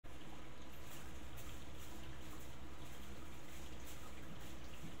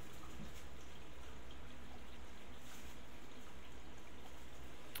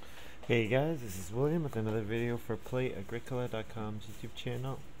Hey guys, this is William with another video for Play-agricola.com's YouTube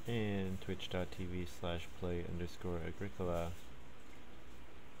channel and twitch.tv/play_agricola.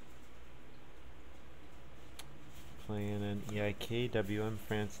 Playing an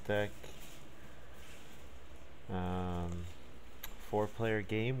EIKWmFr deck. 4-player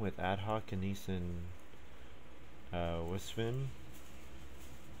game with Ad Hoc, Anise, and whsvin.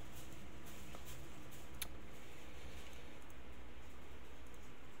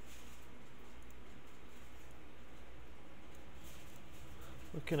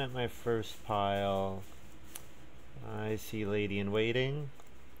 Looking at my first pile, I see Lady in Waiting,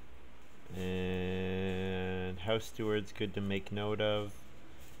 and House Steward's good to make note of,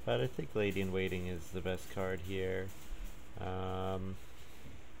 but I think Lady in Waiting is the best card here.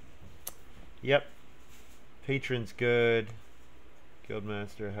 Yep, Patron's good,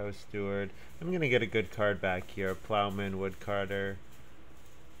 Guildmaster, House Steward. I'm gonna get a good card back here, Plowman, Woodcarter.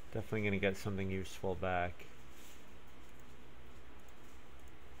 Definitely gonna get something useful back.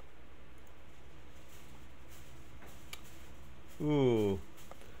 Ooh.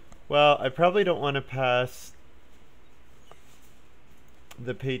 Well, I probably don't want to pass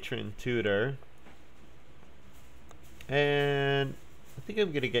the Patron Tutor. And I think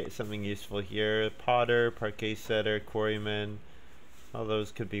I'm going to get something useful here. Potter, Parquet Setter, Quarryman. All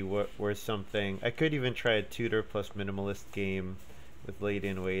those could be worth something. I could even try a Tutor plus Minimalist game with Lady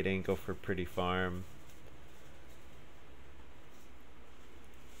in Waiting. Go for Pretty Farm.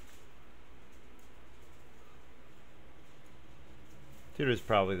 Tutor's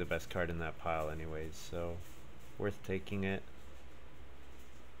probably the best card in that pile anyways, so worth taking it.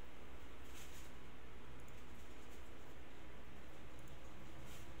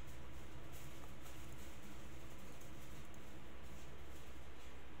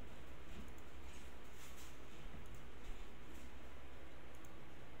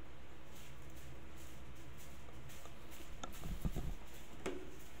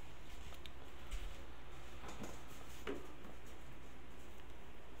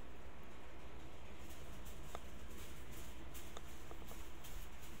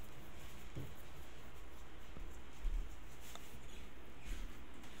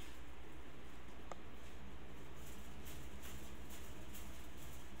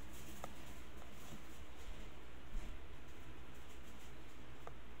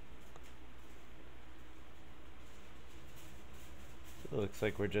 It looks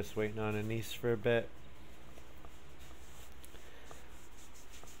like we're just waiting on Anise for a bit.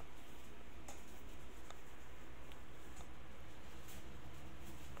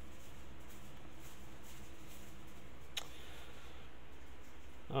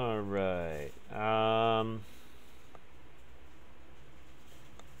 Alright.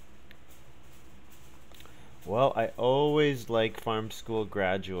 Well, I always like Farm School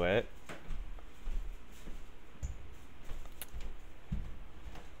Graduate.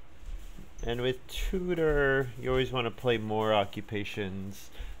 And with Tutor, you always want to play more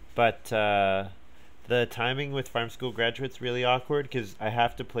occupations, but the timing with Farm School Graduate's really awkward because I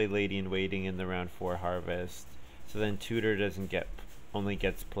have to play Lady in Waiting in the round 4 harvest. So then Tutor only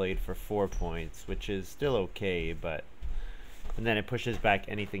gets played for 4 points, which is still okay, but and then it pushes back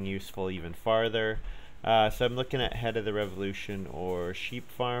anything useful even farther. So I'm looking at Head of the Revolution or Sheep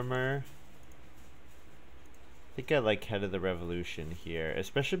Farmer. I think I like Head of the Revolution here,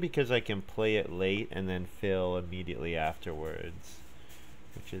 especially because I can play it late and then fill immediately afterwards,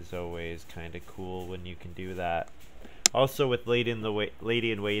 which is always kind of cool when you can do that. Also with Lady in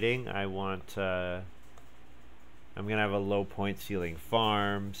Waiting, I'm gonna have a low point ceiling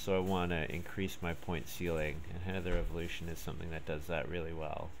farm, so I want to increase my point ceiling, and Head of the Revolution is something that does that really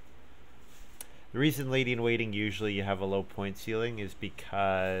well. The reason Lady in Waiting usually you have a low point ceiling is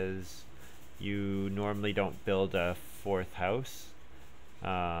because you normally don't build a 4th house.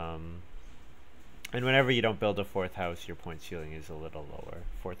 And whenever you don't build a 4th house, your point ceiling is a little lower.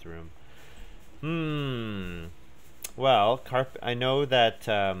 4th room. Well, I know that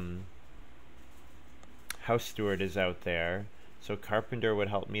House Steward is out there, so Carpenter would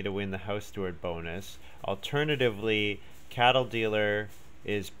help me to win the House Steward bonus. Alternatively, Cattle Dealer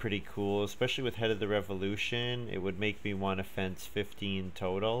is pretty cool, especially with Head of the Revolution. It would make me want to fence 15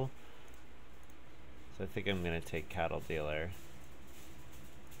 total. I think I'm going to take Cattle Dealer.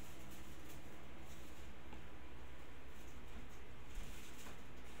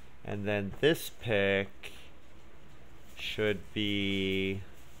 And then this pick should be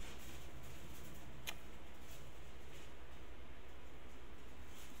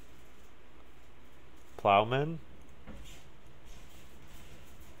Plowman.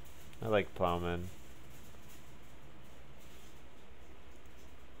 I like Plowman.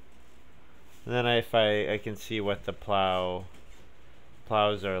 And then if I can see what the plows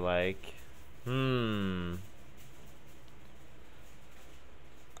are like. I'm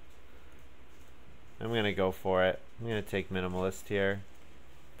gonna go for it. I'm gonna take minimalist here.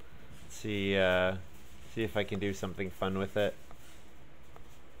 See if I can do something fun with it.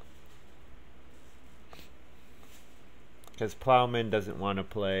 Because Plowman doesn't want to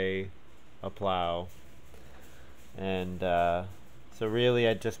play a plow. And so really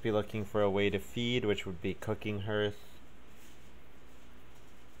I'd just be looking for a way to feed, which would be cooking hearth.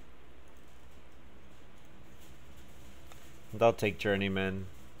 And I'll take journeyman.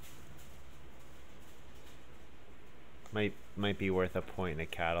 Might be worth a point in a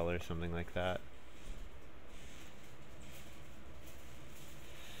cattle or something like that.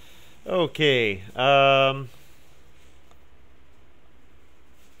 Okay,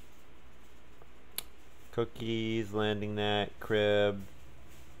 cookies, landing net, crib.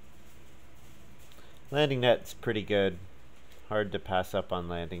 Landing net's pretty good. Hard to pass up on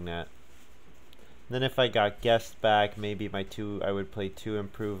landing net. And then if I got guests back, maybe I would play 2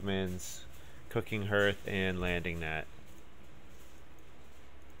 improvements, cooking hearth and landing net.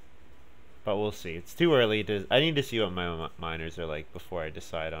 But we'll see. It's too early to... I need to see what my miners are like before I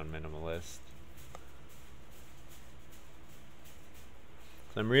decide on minimalist.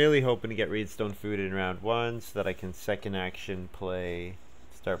 So I'm really hoping to get Reedstone food in round 1 so that I can second action play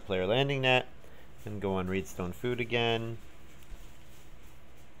start player landing net and go on Reedstone food again.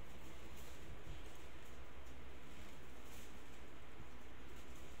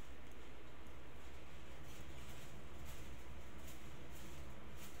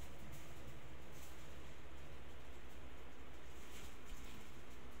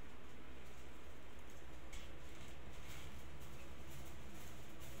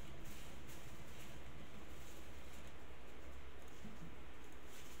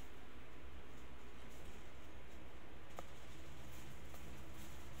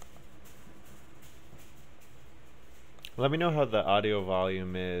 Let me know how the audio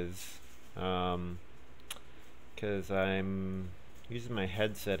volume is, because I'm using my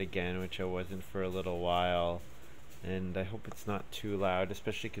headset again, which I wasn't for a little while, and I hope it's not too loud,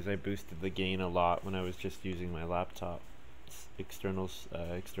 especially because I boosted the gain a lot when I was just using my laptop's external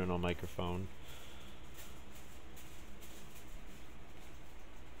microphone.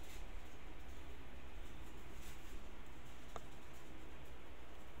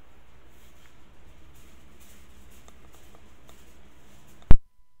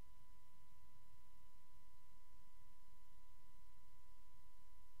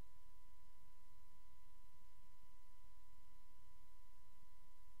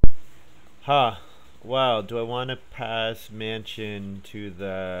 Wow, do I want to pass mansion to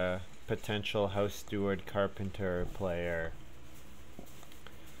the potential house steward carpenter player?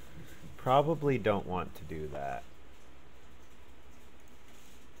 Probably don't want to do that.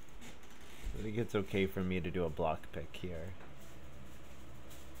 I think it's okay for me to do a block pick here.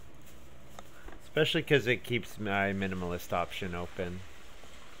 Especially because it keeps my minimalist option open.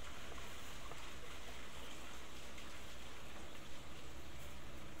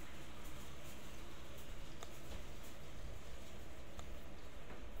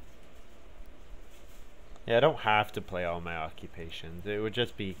 Yeah, I don't have to play all my occupations. It would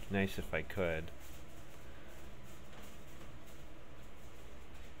just be nice if I could.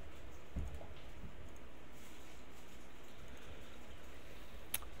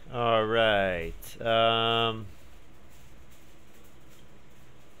 All right. Well,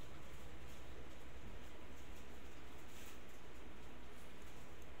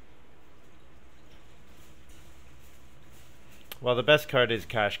 the best card is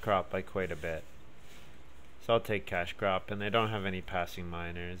Cash Crop by quite a bit. So I'll take Cash Crop, and they don't have any passing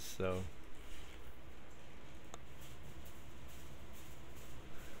miners, so...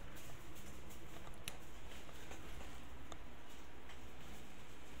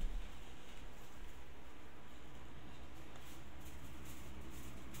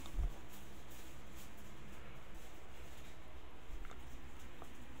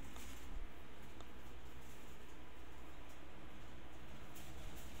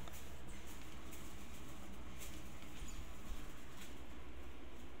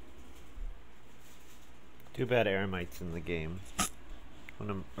 Too bad Eremite's in the game.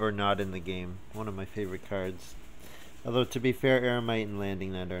 Or not in the game. One of my favorite cards. Although, to be fair, Eremite and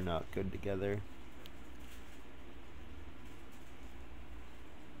Landing Net are not good together.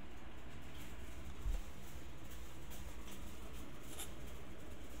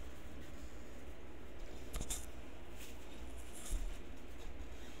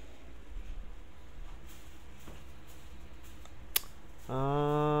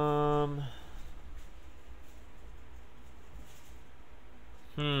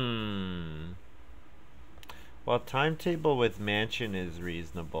 Well, timetable with mansion is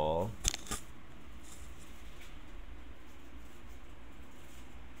reasonable.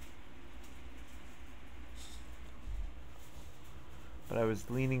 But I was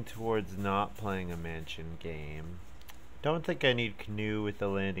leaning towards not playing a mansion game. Don't think I need canoe with the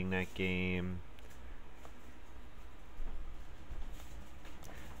landing net game.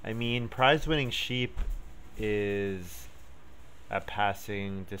 I mean, prize winning sheep is a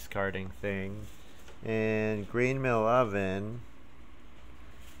passing, discarding thing. And grain mill oven,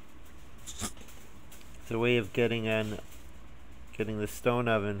 it's a way of getting the stone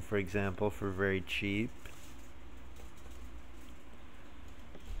oven, for example, for very cheap.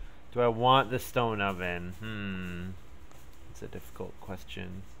 Do I want the stone oven? It's a difficult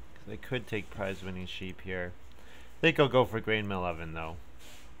question, because I could take prize winning sheep here. I think I'll go for grain mill oven though.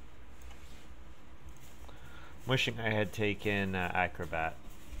 I'm wishing I had taken acrobat,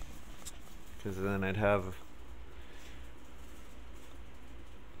 because then I'd have a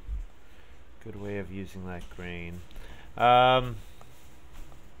good way of using that grain.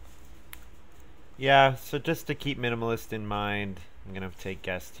 Yeah, so just to keep minimalist in mind, I'm gonna take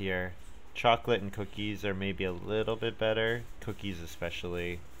guessed here. Chocolate and cookies are maybe a little bit better, cookies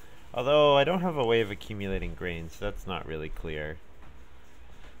especially. Although I don't have a way of accumulating grains, so that's not really clear.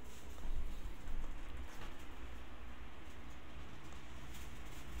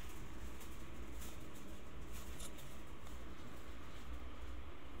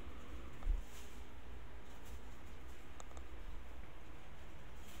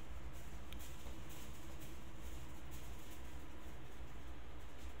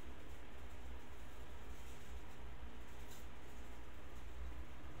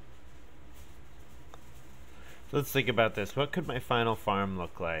 So let's think about this. What could my final farm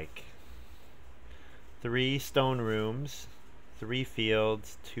look like? 3 stone rooms, 3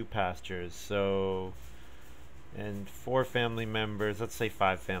 fields, 2 pastures. So, and 4 family members, let's say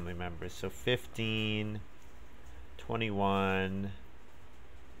 5 family members. So 15, 21,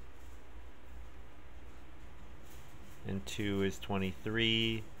 and 2 is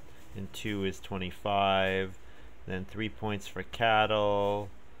 23, and 2 is 25. Then 3 points for cattle,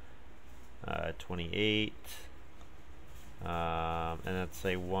 28. And let's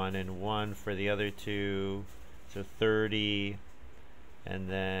say 1 and 1 for the other 2, so 30, and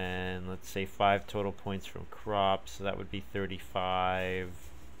then let's say 5 total points from crops, so that would be 35,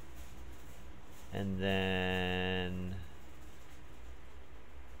 and then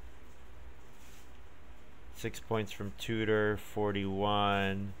 6 points from tutor,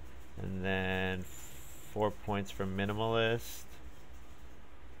 41, and then 4 points from minimalist,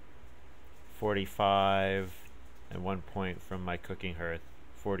 45, and 1 point from my cooking hearth,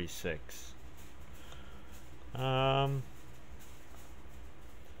 46. Oh,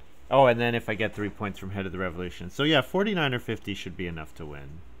 and then if I get 3 points from head of the revolution. So yeah, 49 or 50 should be enough to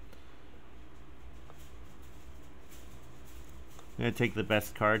win. I'm going to take the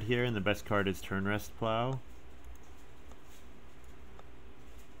best card here, and the best card is turn rest plow.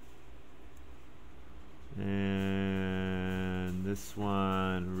 And this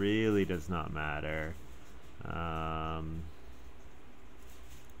one really does not matter.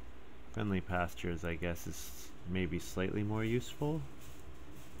 Friendly pastures, I guess, is maybe slightly more useful.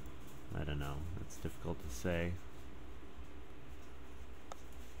 I don't know. That's difficult to say.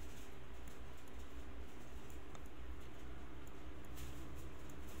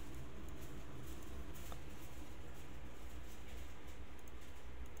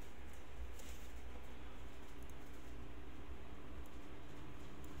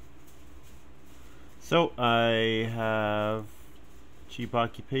 So I have cheap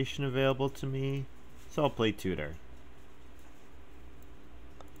occupation available to me, so I'll play tutor.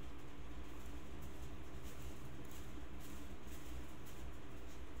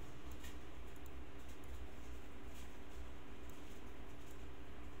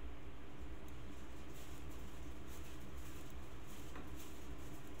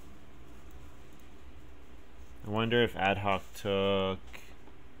 I wonder if ad hoc took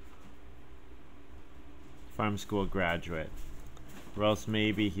farm school graduate, or else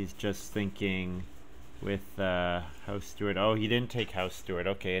maybe he's just thinking with house steward. Oh, he didn't take house steward.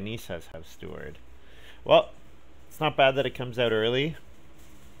 Okay, Anise has house steward. Well, it's not bad that it comes out early.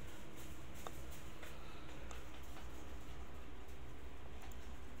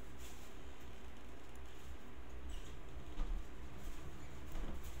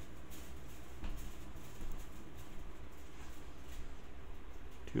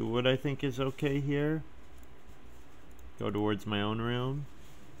 Two wood I think is okay here. Go towards my own room.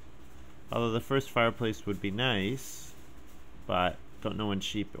 Although the first fireplace would be nice, but Don't know when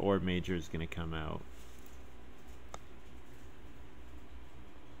sheep or major is going to come out.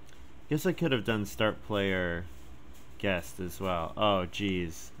 Guess I could have done start player guest as well. Oh,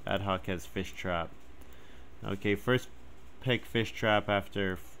 geez. Ad hoc has fish trap. Okay, first pick fish trap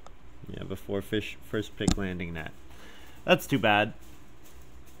after, yeah, before first pick landing net. That's too bad.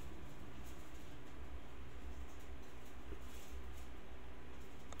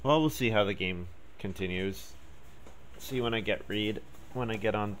 Well, we'll see how the game continues. See when I get read, when I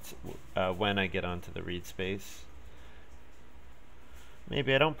get on, when I get onto the read space.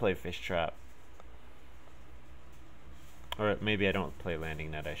 Maybe I don't play fish trap, or maybe I don't play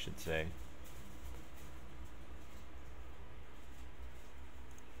landing net, I should say.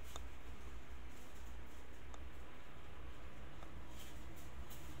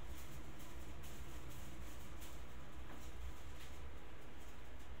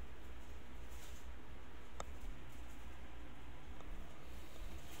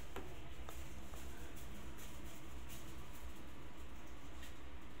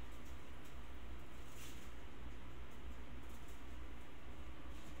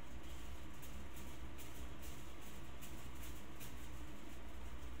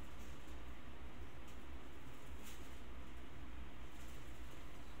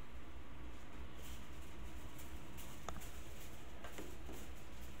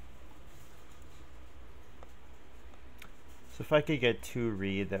 So if I could get 2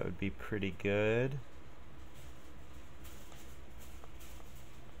 read, that would be pretty good.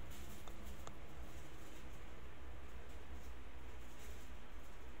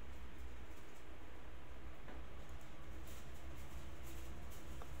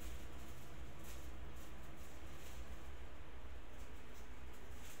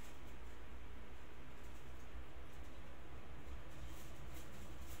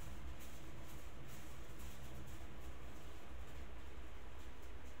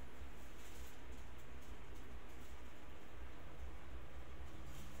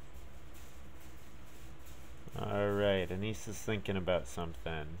 Alright, Anissa's thinking about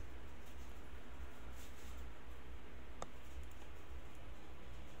something.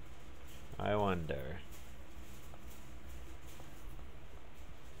 I wonder.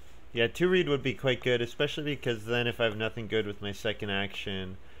 Yeah, 2 read would be quite good, especially because then if I have nothing good with my second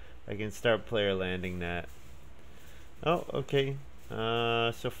action, I can start player landing net. Oh, okay.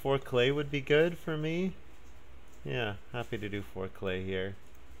 So 4 clay would be good for me. Yeah, happy to do 4 clay here.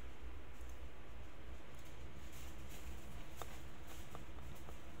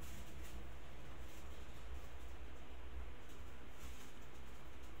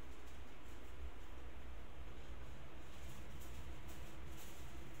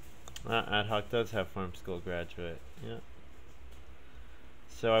 Ad hoc does have farm school graduate. Yeah.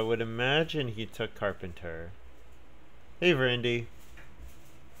 So I would imagine he took carpenter. Hey, Randy.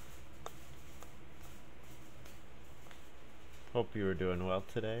 Hope you were doing well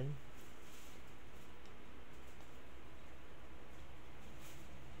today.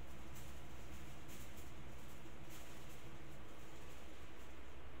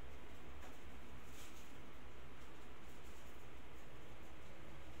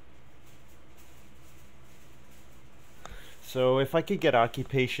 So if I could get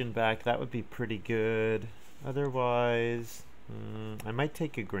occupation back, that would be pretty good. Otherwise, I might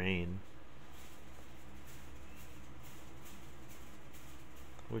take a grain,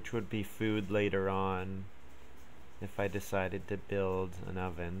 which would be food later on if I decided to build an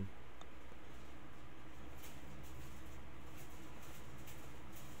oven.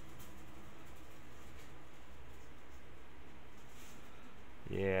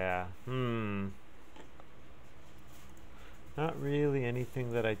 Yeah, not really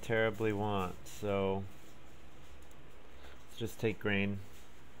anything that I terribly want, so let's just take grain.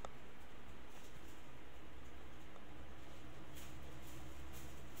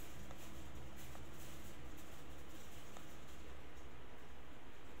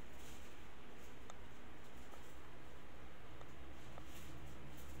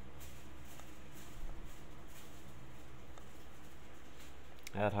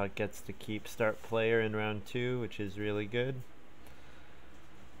 Ad hoc gets to keep start player in round 2, which is really good.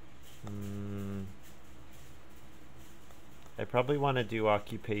 I probably want to do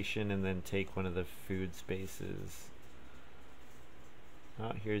occupation and then take one of the food spaces.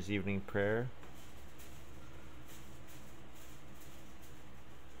 Oh, here's evening prayer.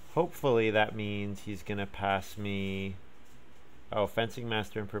 Hopefully that means he's gonna pass me. Oh, fencing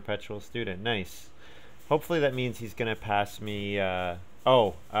master and perpetual student. Nice. Hopefully that means he's gonna pass me. Ad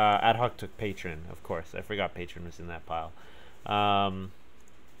hoc took patron, of course. I forgot patron was in that pile.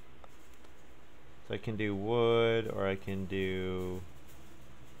 So I can do wood, or I can do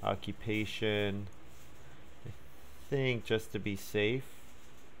occupation. I think just to be safe,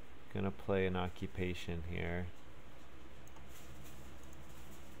 I'm gonna play an occupation here.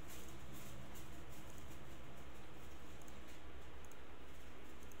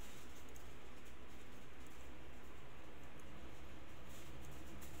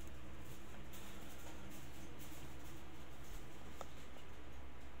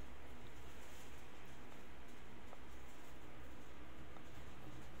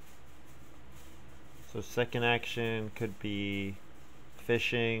 So second action could be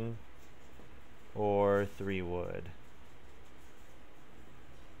fishing or 3 wood.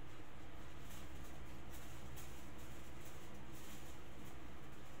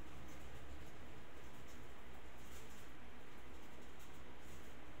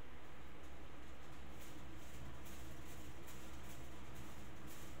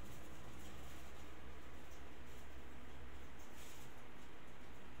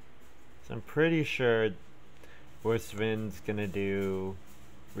 I'm pretty sure whsvin's gonna do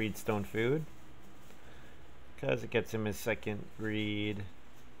reed stone food because it gets him his second reed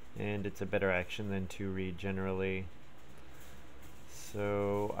and it's a better action than 2 reed generally.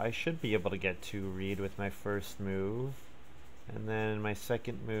 So I should be able to get 2 reed with my first move, and then my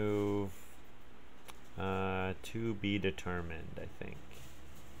second move to be determined, I think.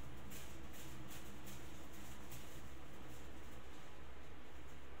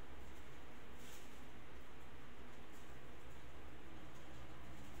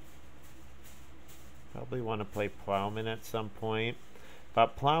 Probably want to play Plowman at some point.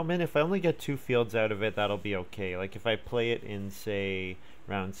 But Plowman, if I only get 2 fields out of it, that'll be okay. Like if I play it in, say,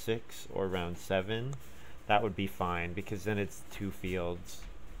 round 6 or round 7, that would be fine, because then it's 2 fields.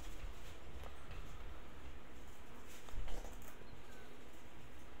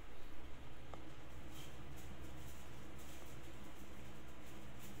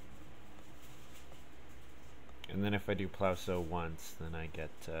 And then if I do plow sow once, then I get,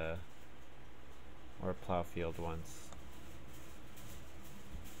 or plow field once.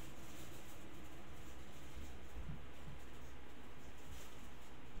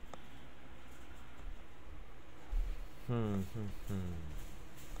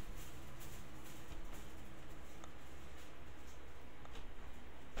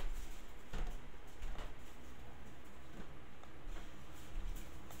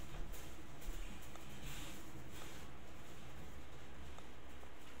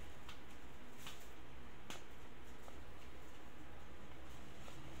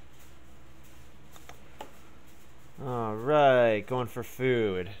 Alright, going for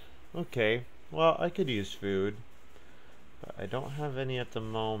food. Okay, well, I could use food, but I don't have any at the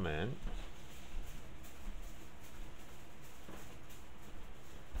moment.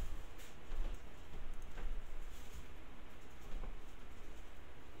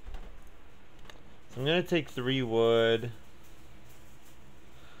 So I'm going to take 3 wood.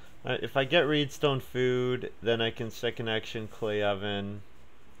 If I get reedstone food, then I can second action clay oven.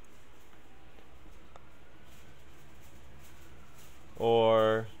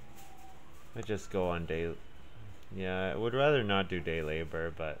 Or I just go on day. Yeah, I would rather not do day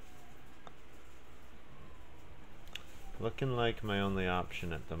labor, but looking like my only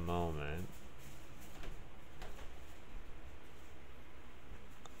option at the moment.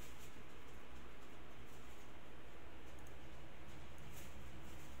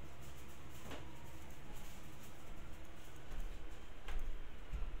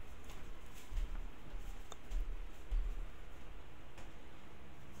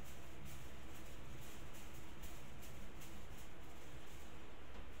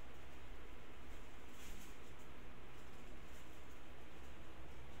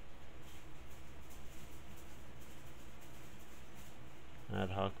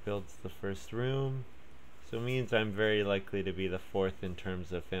 Ad hoc builds the first room, so it means I'm very likely to be the 4th in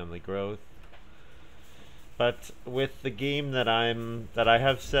terms of family growth. But with the game that I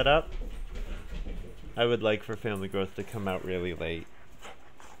have set up, I would like for family growth to come out really late.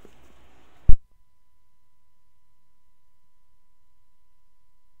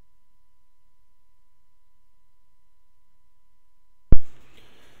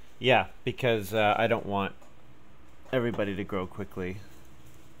 Yeah, because I don't want everybody to grow quickly.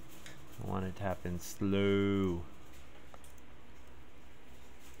 I want it to happen slow.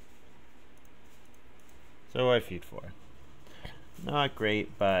 So I feed 4. Not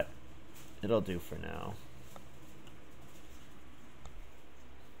great, but it'll do for now.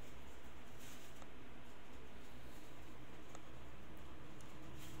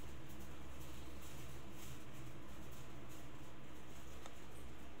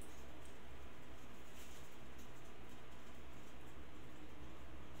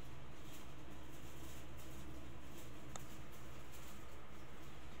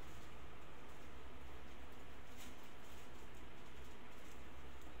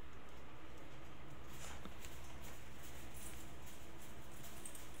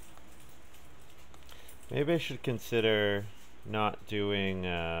 Maybe I should consider not doing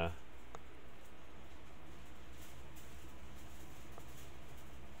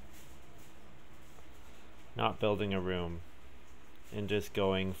not building a room and just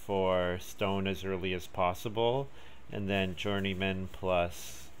going for stone as early as possible, and then journeyman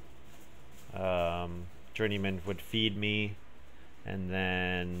plus journeyman would feed me, and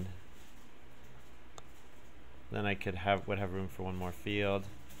then I would have room for one more field.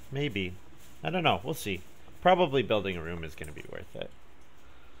 Maybe. I don't know. We'll see. Probably building a room is going to be worth it.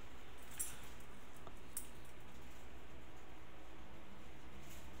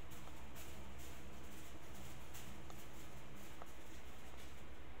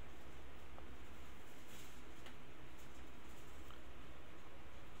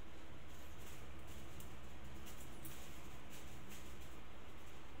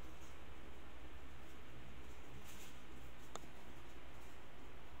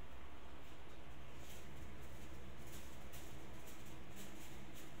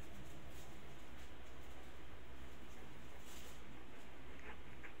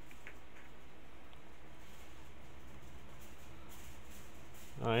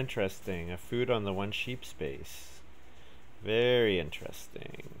 Oh, interesting. A food on the one sheep space. Very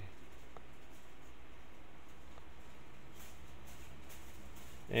interesting.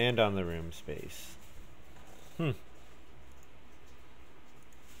 And on the room space. So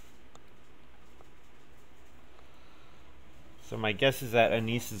my guess is that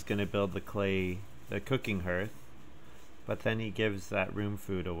Anis is going to build the cooking hearth, but then he gives that room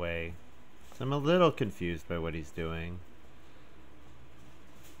food away. So I'm a little confused by what he's doing.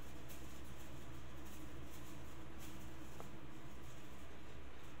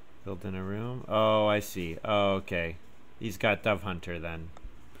 Build in a room? Oh, I see. Oh, okay. He's got Dove Hunter then.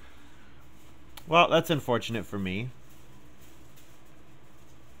 Well, that's unfortunate for me.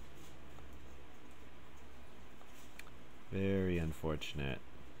 Very unfortunate.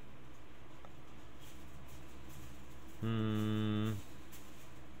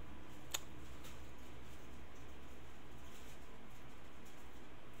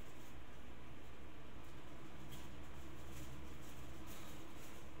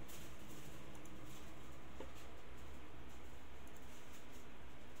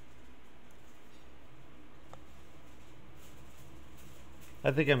 I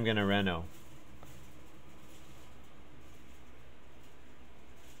think I'm gonna reno.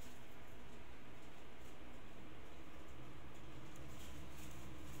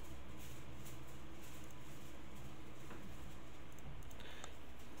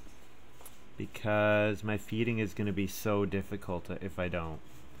 Because my feeding is gonna be so difficult if I don't.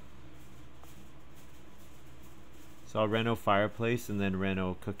 So I'll reno fireplace and then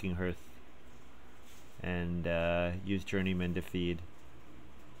reno cooking hearth and use journeyman to feed.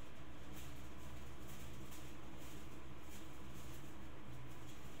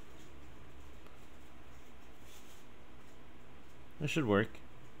 That should work.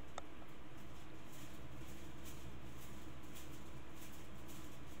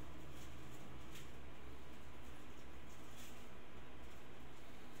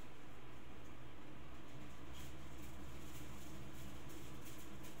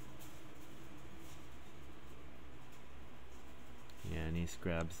 Yeah, and he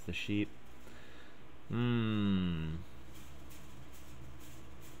grabs the sheep.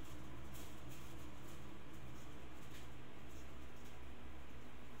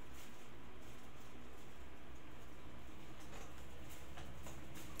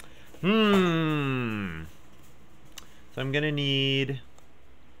 So I'm gonna need...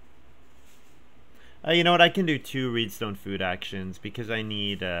 you know what? I can do 2 reedstone food actions because I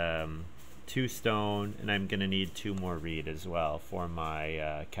need 2 stone, and I'm gonna need 2 more reed as well for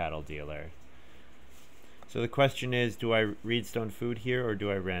my cattle dealer. So the question is, do I reedstone food here or do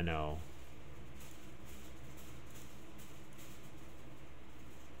I reno?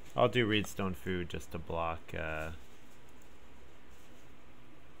 I'll do reedstone food just to block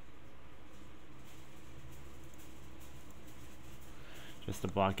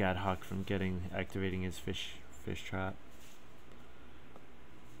ad hoc from activating his fish trap.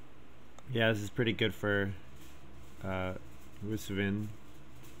 Yeah, this is pretty good for whsvin.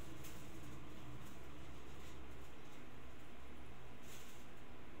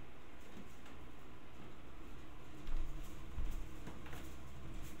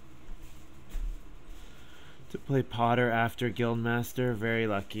 To play Potter after Guildmaster, very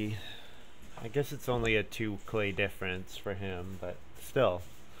lucky. I guess it's only a 2 clay difference for him, but still.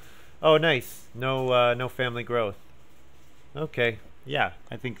 Oh, nice. No family growth. Okay. Yeah,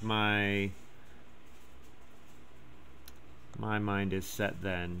 I think my mind is set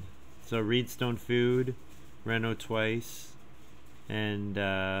then. So Reedstone food, Reno twice, and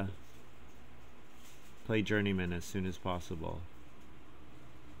play Journeyman as soon as possible.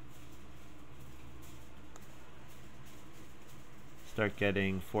 Start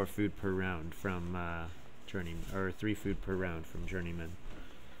getting 4 food per round from Journeyman, or 3 food per round from Journeyman.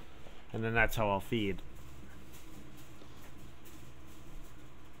 And then that's how I'll feed.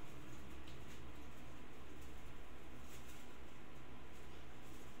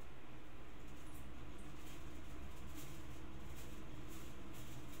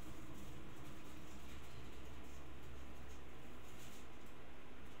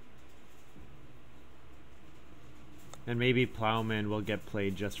 And maybe Plowman will get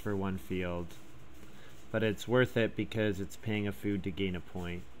played just for 1 field. But it's worth it because it's paying a food to gain a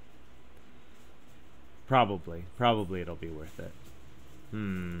point. Probably. Probably it'll be worth it.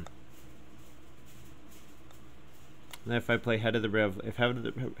 And if I play Head of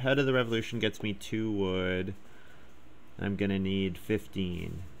the Revolution gets me 2 wood, I'm gonna need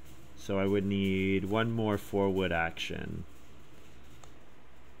 15. So I would need 1 more 4 wood action.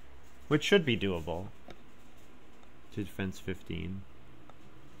 Which should be doable. To defense 15.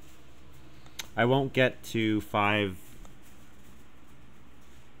 I won't get to 5.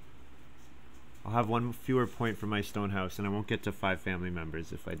 I'll have 1 fewer point for my stone house, and I won't get to 5 family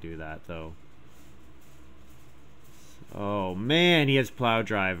members if I do that, though. Oh man, he has plow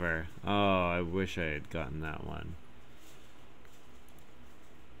driver. Oh, I wish I had gotten that one.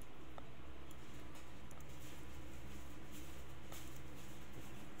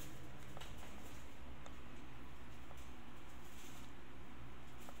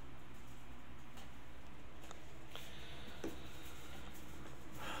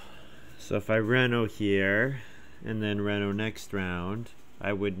 So if I Reno here, and then Reno next round,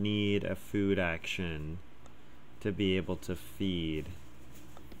 I would need a food action to be able to feed.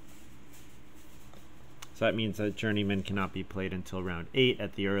 So that means that Journeyman cannot be played until round 8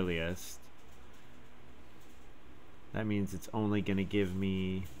 at the earliest. That means it's only going to give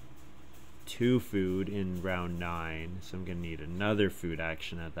me 2 food in round 9, so I'm going to need another food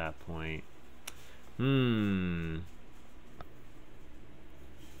action at that point.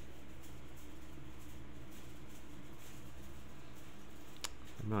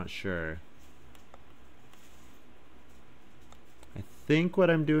 I'm not sure. I think what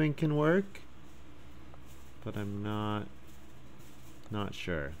I'm doing can work, but I'm not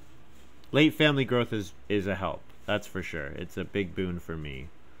sure. Late family growth is a help, that's for sure. It's a big boon for me.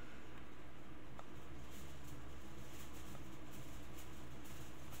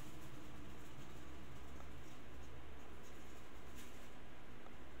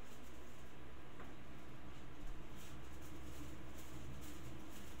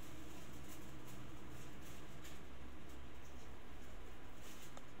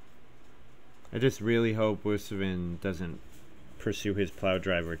 I just really hope whsvin doesn't pursue his plow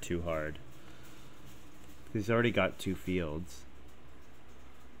driver too hard. He's already got 2 fields.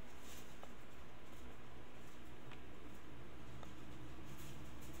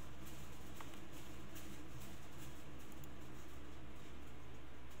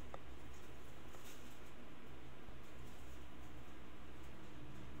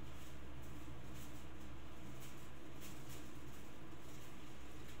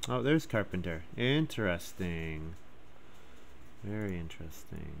 Oh, there's Carpenter. Interesting. Very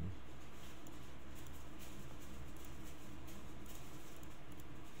interesting.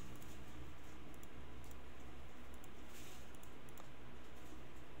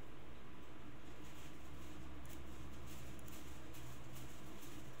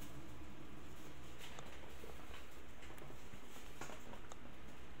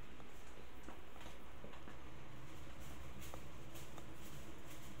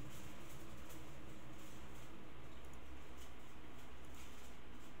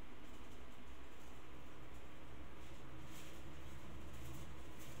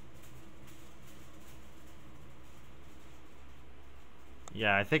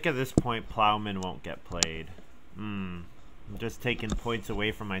 Yeah, I think at this point Plowman won't get played. I'm just taking points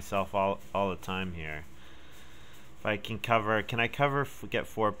away from myself all the time here. If I can cover, get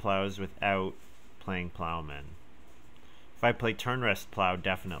 4 plows without playing Plowman? If I play turn rest plow,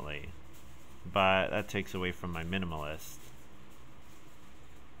 definitely. But that takes away from my minimalist.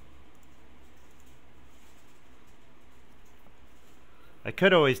 I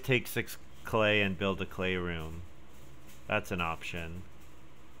could always take 6 clay and build a clay room. That's an option.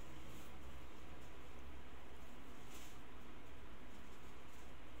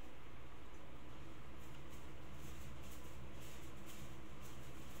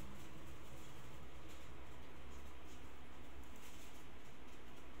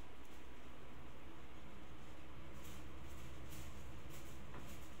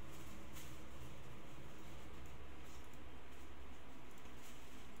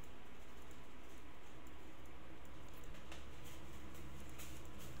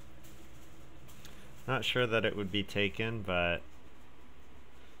 Not sure that it would be taken, but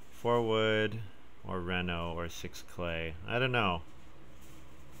 4 wood or reno or 6 clay. I don't know.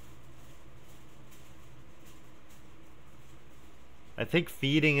 I think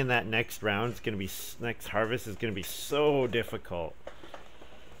feeding in that next round is going to be, next harvest is going to be so difficult.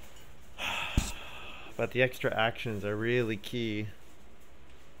 But the extra actions are really key.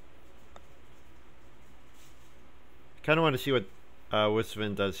 Kind of want to see what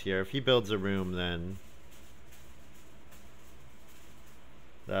whsvin does here. If he builds a room, then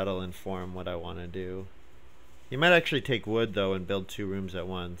that'll inform what I want to do. He might actually take wood though and build 2 rooms at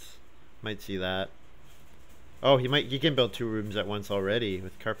once. Might see that. Oh, he can build 2 rooms at once already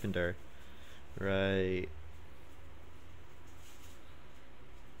with carpenter. Right.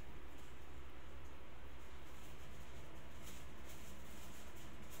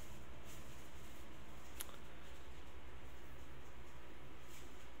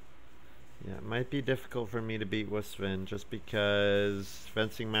 Yeah, it might be difficult for me to beat whsvin just because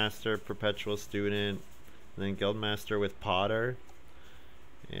fencing master, perpetual student, and then guild master with potter.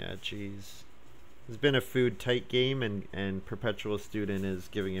 Yeah, jeez. It's been a food tight game, and perpetual student is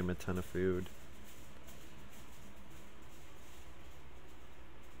giving him a ton of food.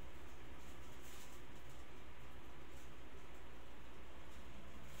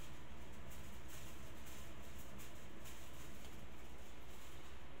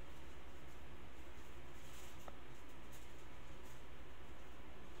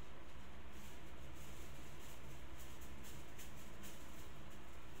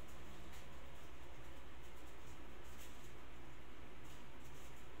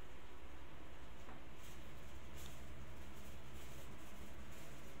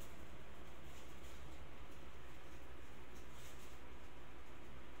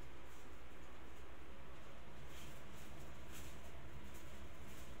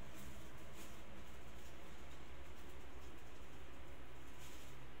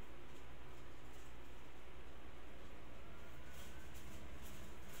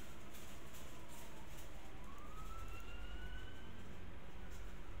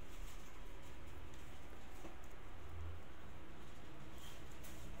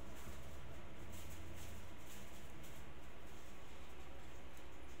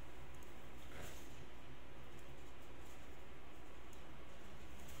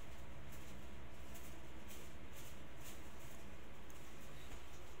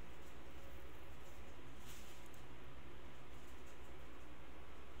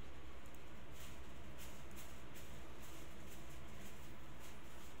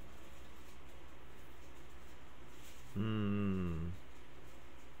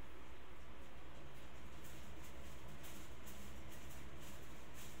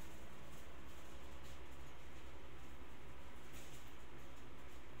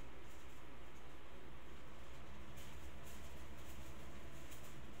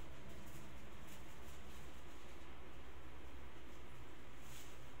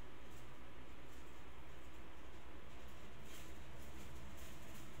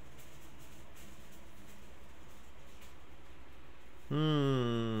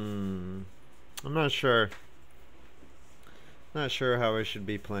 I'm not sure. Not sure how I should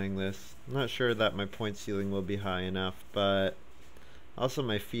be playing this. I'm not sure that my point ceiling will be high enough, but also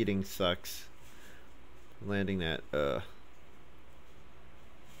my feeding sucks. Landing that,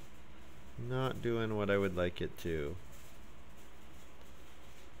 not doing what I would like it to.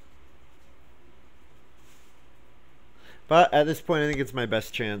 But at this point, I think it's my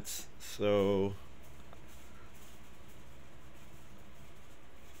best chance, so...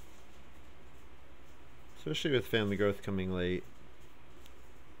 Especially with family growth coming late.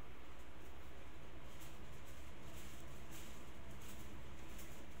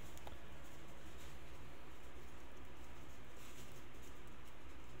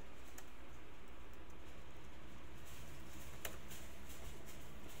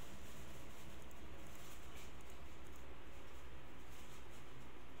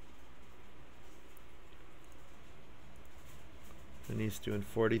 And he's doing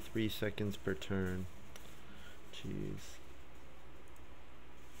 43 seconds per turn. Jeez.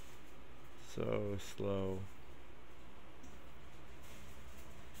 So slow.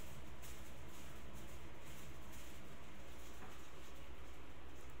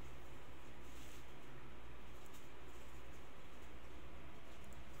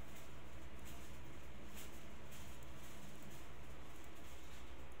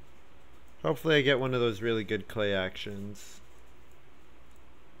 Hopefully I get one of those really good clay actions.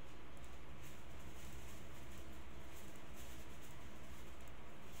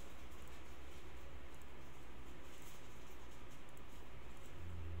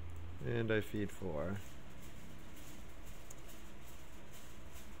 And I feed 4.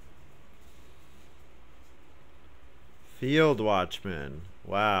 Field Watchman.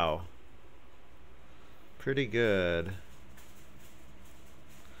 Wow. Pretty good.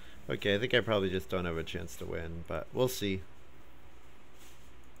 Okay, I think I probably just don't have a chance to win, but we'll see.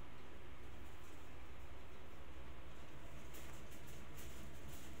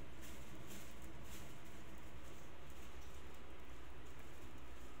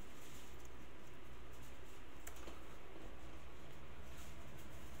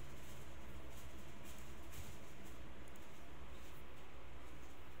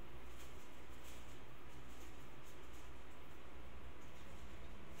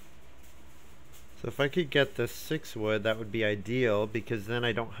 So if I could get the 6 wood, that would be ideal, because then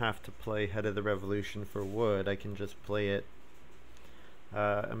I don't have to play Head of the Revolution for wood. I can just play it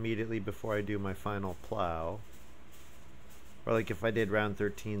immediately before I do my final plow. Or like if I did round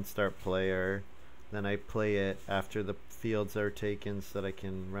 13 start player, then I play it after the fields are taken so that I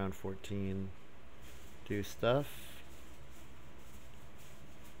can round 14 do stuff.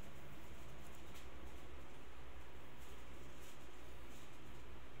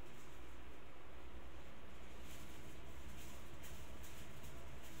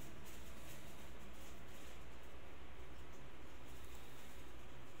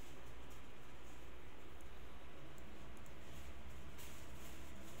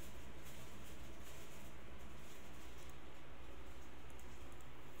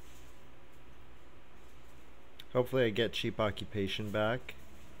 Hopefully I get cheap occupation back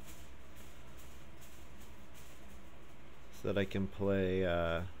so that I can play,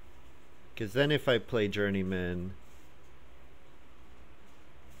 because then if I play Journeyman,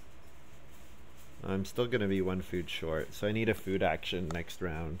 I'm still going to be 1 food short, so I need a food action next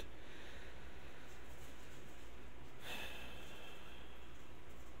round.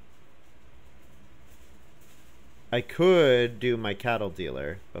 I could do my cattle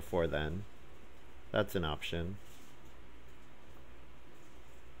dealer before then. That's an option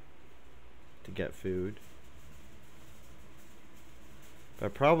to get food.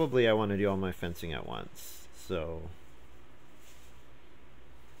 But probably I want to do all my fencing at once, so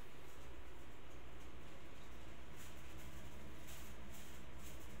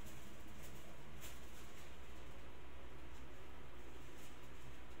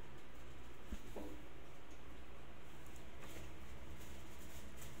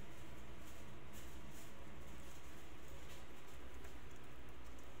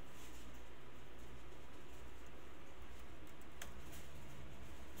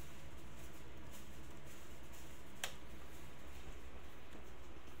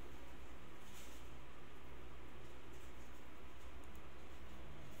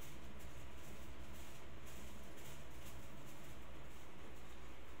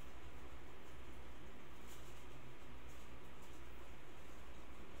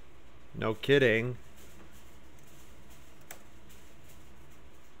no kidding.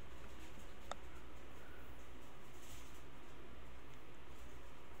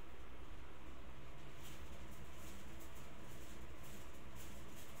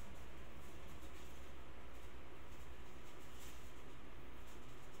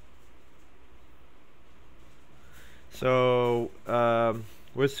 So,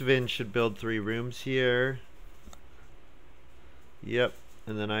 whsvin should build 3 rooms here. Yep,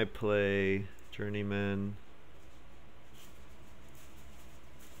 and then I play Journeyman.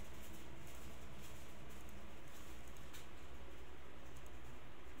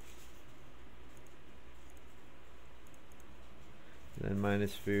 And then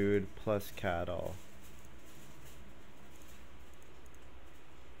minus food plus cattle.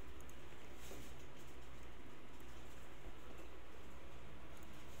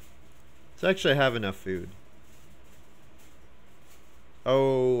 So actually I have enough food.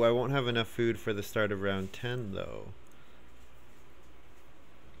 Oh, I won't have enough food for the start of round 10 though.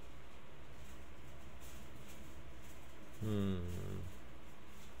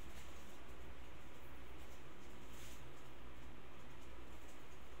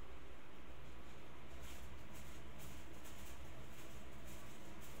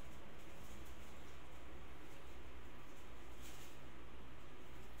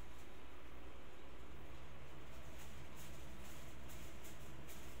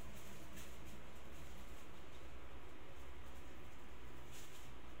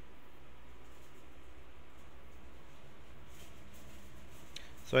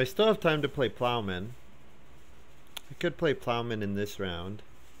 So I still have time to play Plowman. I could play Plowman in this round.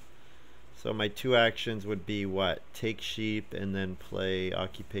 So my 2 actions would be what? Take sheep and then play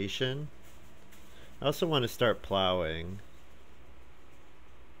occupation. I also want to start plowing.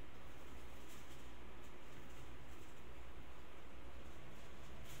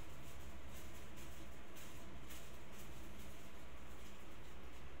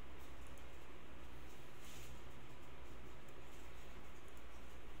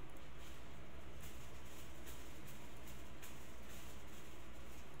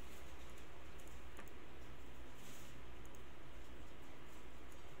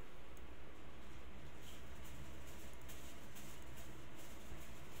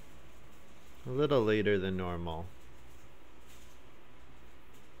 A little later than normal.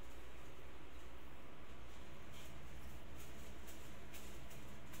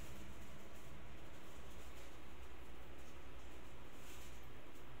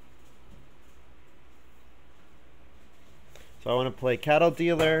 So I want to play cattle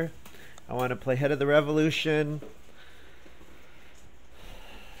dealer. I want to play head of the revolution.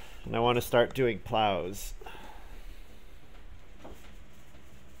 And I want to start doing plows.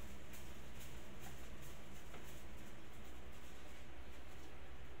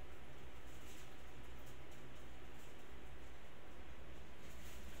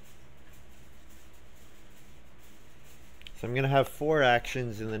 So I'm going to have 4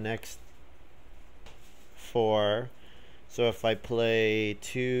 actions in the next 4. So if I play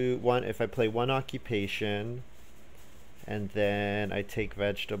if I play 1 occupation, and then I take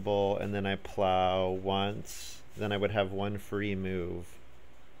vegetable, and then I plow once, then I would have 1 free move.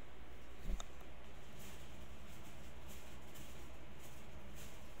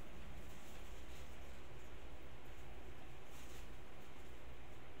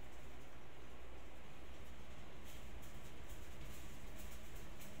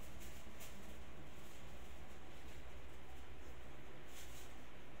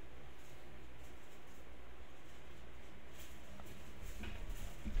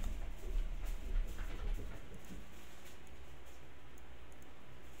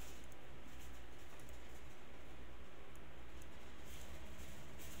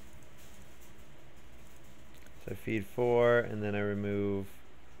 So I feed 4, and then I remove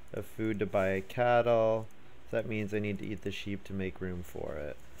a food to buy a cattle. So that means I need to eat the sheep to make room for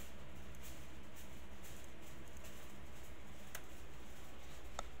it.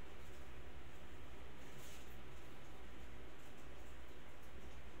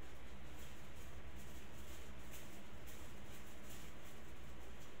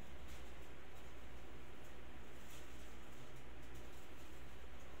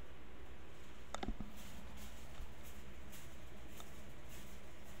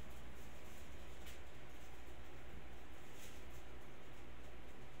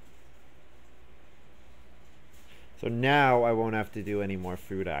 So now I won't have to do any more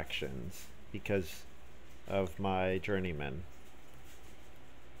food actions because of my journeyman.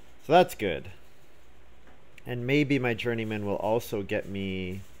 So that's good. And maybe my journeyman will also get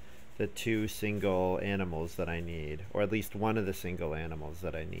me the 2 single animals that I need, or at least one of the single animals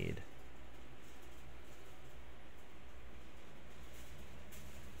that I need.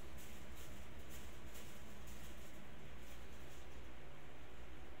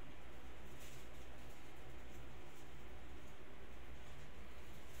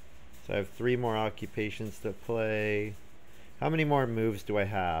 So I have 3 more occupations to play. How many more moves do I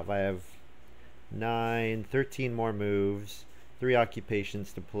have? I have 13 more moves, 3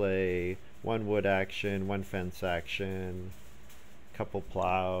 occupations to play, 1 wood action, 1 fence action, couple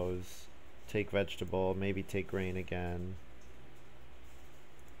plows, take vegetable, maybe take grain again.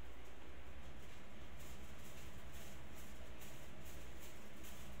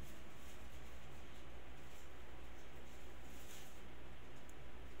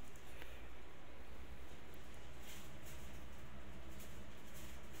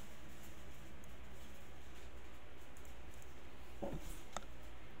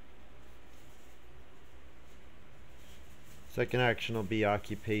 Second action will be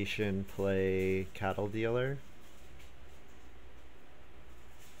occupation, play cattle dealer.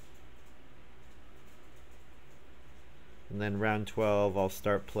 And then round 12, I'll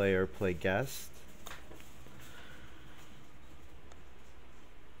start player, play guest.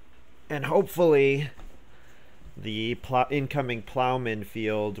 And hopefully the incoming plowman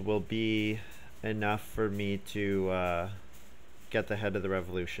field will be enough for me to get the head of the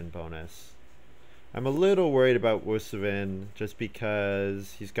revolution bonus. I'm a little worried about whsvin just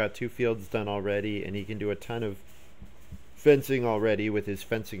because he's got 2 fields done already and he can do a ton of fencing already with his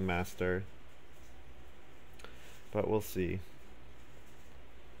fencing master. But we'll see.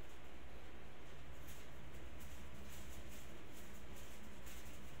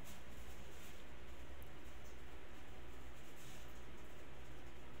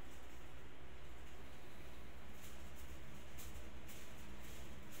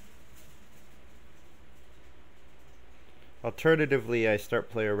 Alternatively, I start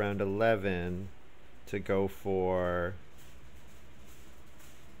play around 11 to go for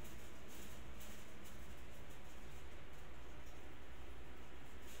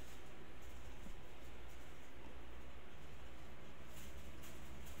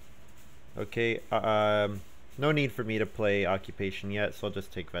okay, no need for me to play occupation yet, so I'll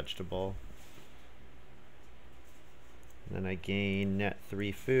just take vegetable. And then I gain net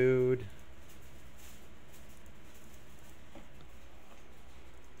 3 food.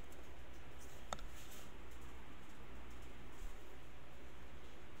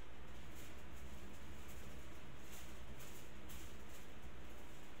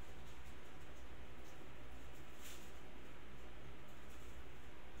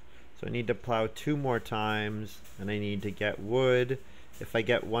 So I need to plow 2 more times, and I need to get wood. If I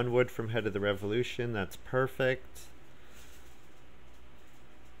get 1 wood from head of the revolution, that's perfect.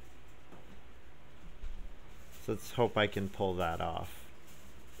 So let's hope I can pull that off.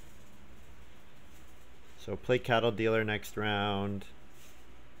 So play cattle dealer next round,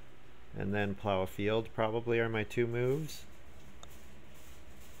 and then plow a field probably are my 2 moves.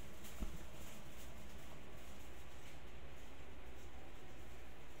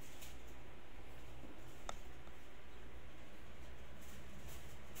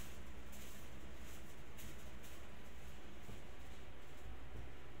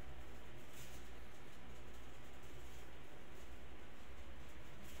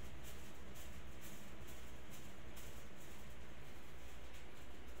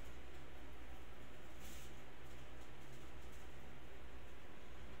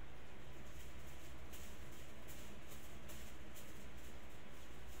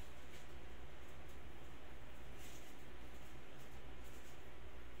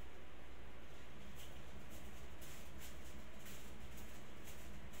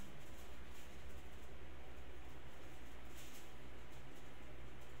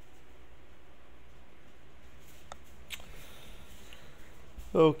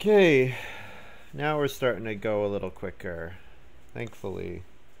 Okay, now we're starting to go a little quicker, thankfully.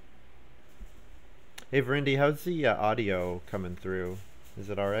 Hey Verindy, how's the audio coming through? Is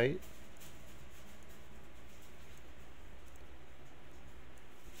it alright?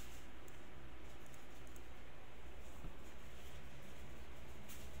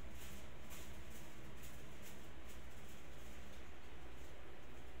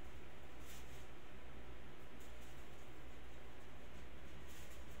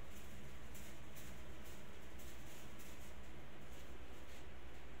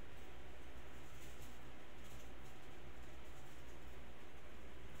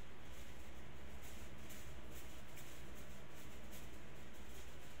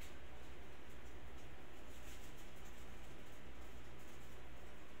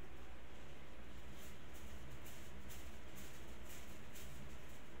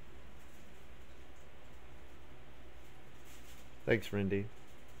 Thanks, Rindy.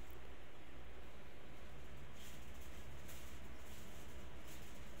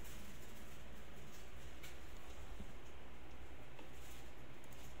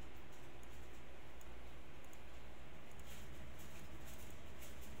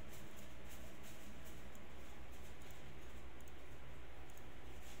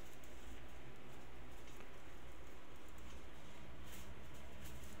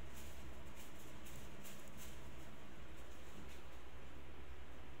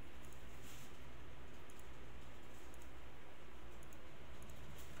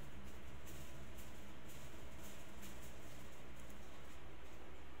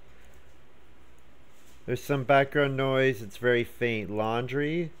 There's some background noise. It's very faint.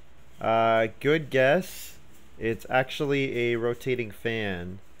 Laundry. Good guess. It's actually a rotating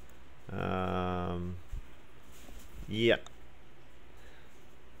fan. Yeah.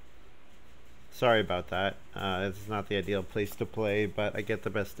 Sorry about that. It's not the ideal place to play, but I get the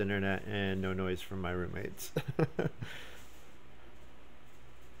best internet and no noise from my roommates.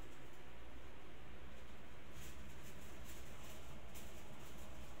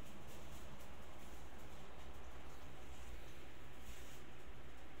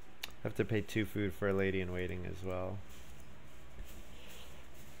 Have to pay 2 food for a lady in waiting as well.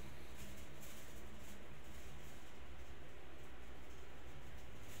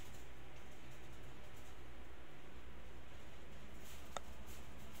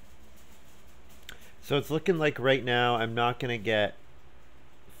 So it's looking like right now I'm not going to get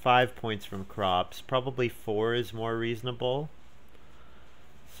 5 points from crops. Probably 4 is more reasonable.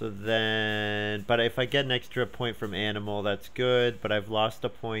 So then, but if I get an extra point from animal, that's good. But I've lost a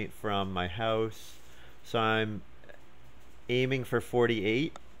point from my house. So I'm aiming for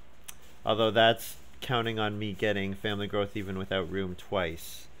 48. Although that's counting on me getting family growth even without room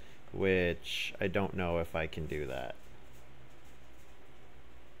twice. Which I don't know if I can do that.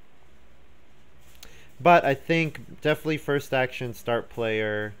 But I think definitely first action, start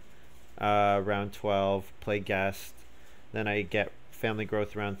player, round 12, play guest. Then I get family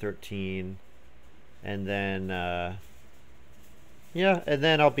growth round 13. And then, yeah, and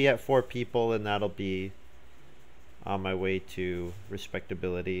then I'll be at 4 people, and that'll be on my way to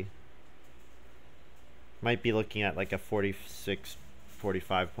respectability. Might be looking at like a 46,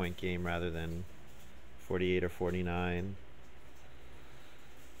 45 point game rather than 48 or 49.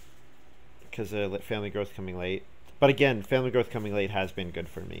 Because family growth coming late. But again, family growth coming late has been good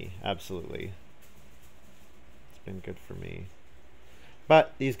for me. Absolutely. It's been good for me.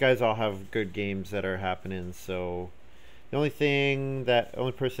 But these guys all have good games that are happening, so the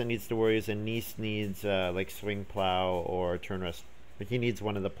only person needs to worry is Anise needs like swing plow or turn rest. But he needs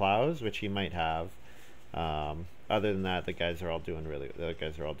one of the plows, which he might have. Other than that, the guys are all doing really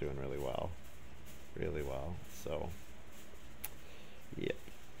well, really well. So yeah,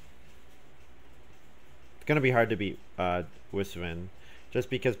 it's gonna be hard to beat whsvin, just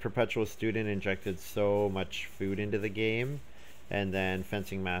because Perpetual Student injected so much food into the game, and then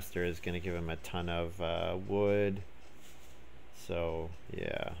Fencing Master is gonna give him a ton of wood. So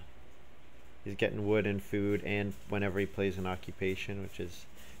yeah, he's getting wood and food, and whenever he plays an occupation, which is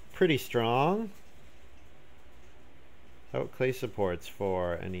pretty strong. Oh, clay supports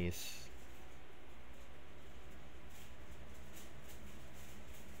for Anise.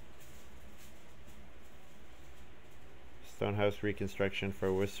 Stonehouse reconstruction for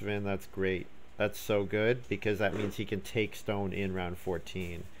whsvin. That's great. That's so good, because that means he can take stone in round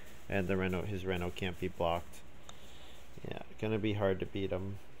 14, and his Reno can't be blocked. Yeah, gonna be hard to beat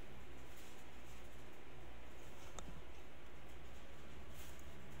him.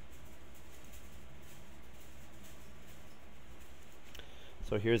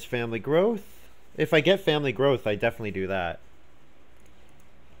 So here's family growth. If I get family growth, I definitely do that.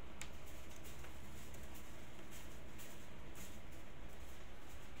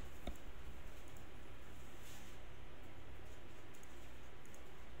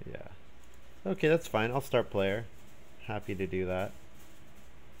 Yeah. Okay, that's fine. I'll start player. Happy to do that.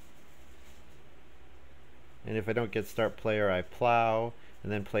 And if I don't get start player, I plow,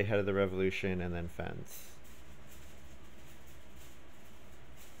 and then play Head of the Revolution, and then fence.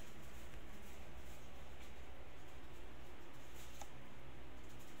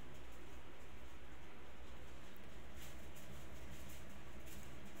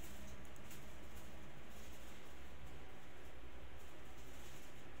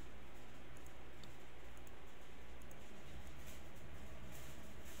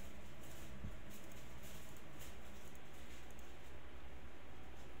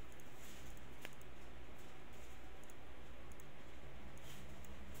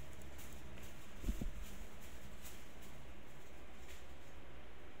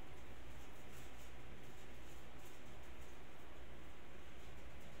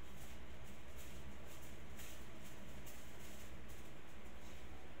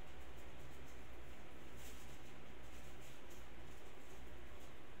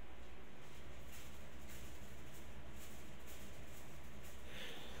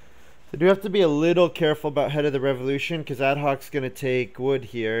 I do have to be a little careful about Head of the Revolution, because Ad Hoc's going to take wood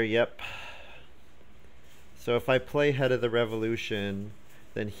here. Yep. So if I play Head of the Revolution,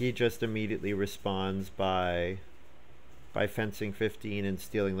 then he just immediately responds by fencing 15 and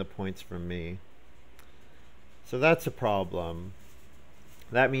stealing the points from me. So that's a problem.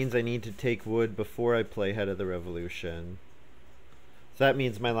 That means I need to take wood before I play Head of the Revolution. So that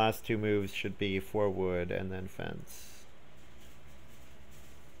means my last two moves should be 4 wood and then fence.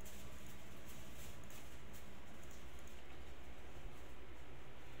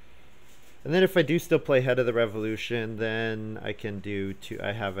 And then if I do still play Head of the Revolution, then I can do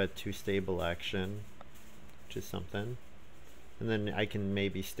I have a 2 stable action, which is something. And then I can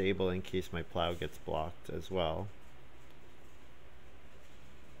maybe stable in case my plow gets blocked as well.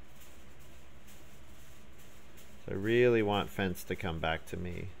 So I really want fence to come back to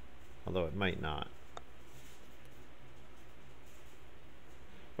me, although it might not.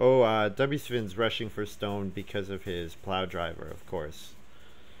 Oh, whsvin's rushing for stone because of his plow driver, of course.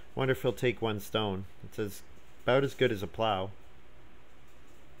 Wonder if he'll take 1 stone. It's about as good as a plow.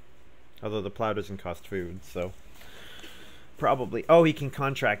 Although the plow doesn't cost food, so probably. Oh, he can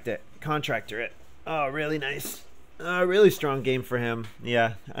contractor it. Oh, really nice. Really strong game for him.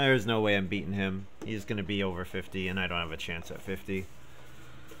 Yeah, there's no way I'm beating him. He's gonna be over 50, and I don't have a chance at 50.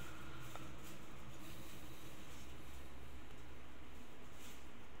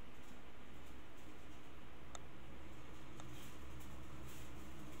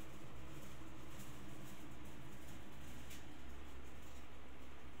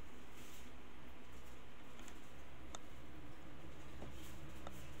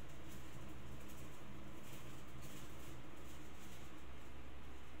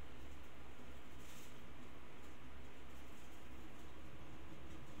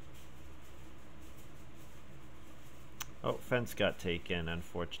 Oh, fence got taken,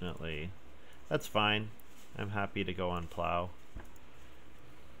 unfortunately. That's fine. I'm happy to go on plow.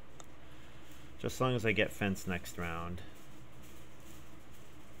 Just as long as I get fence next round.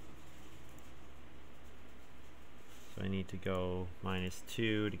 So I need to go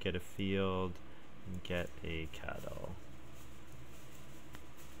 -2 to get a field and get a cattle.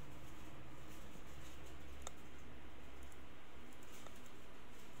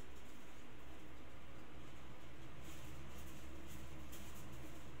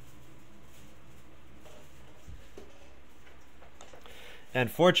 And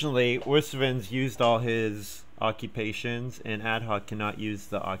fortunately, whsvin's used all his occupations, and ad hoc cannot use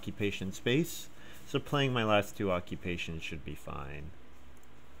the occupation space. So playing my last 2 occupations should be fine.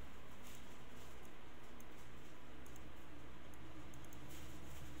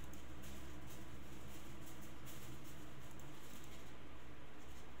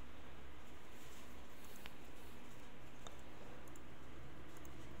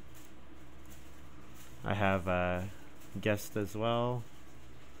 I have a guest as well,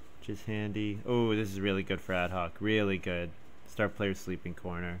 which is handy. Oh, this is really good for ad hoc. Really good. Star player sleeping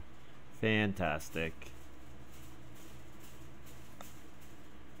corner. Fantastic.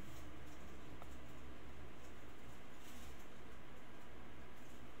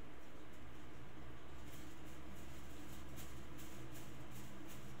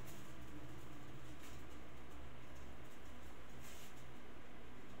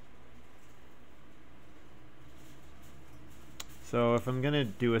 So if I'm gonna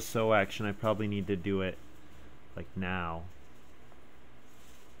do a sow action, I probably need to do it like now.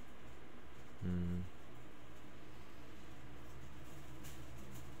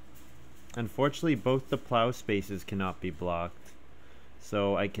 Unfortunately, both the plow spaces cannot be blocked,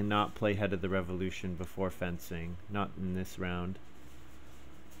 so I cannot play Head of the Revolution before fencing, not in this round.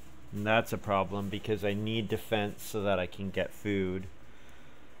 And that's a problem because I need to fence so that I can get food.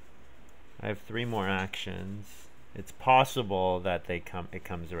 I have 3 more actions. It's possible that it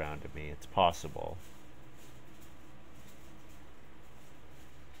comes around to me. It's possible.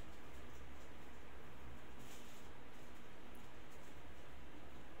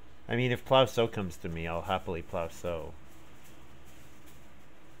 I mean, if plow sow comes to me, I'll happily plow sow.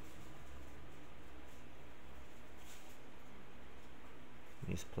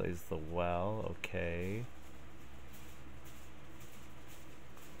 He plays the well, okay.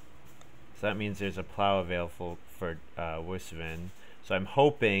 So that means there's a plow available for whsvin. So I'm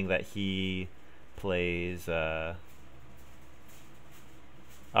hoping that he plays... but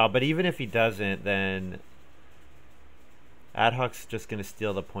even if he doesn't, then ad hoc's just going to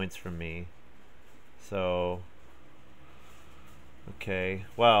steal the points from me. So... okay,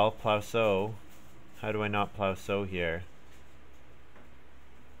 well, plow sow. How do I not plow sow here?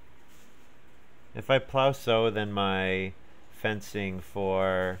 If I plow sow, then my fencing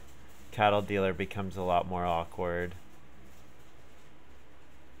for cattle dealer becomes a lot more awkward.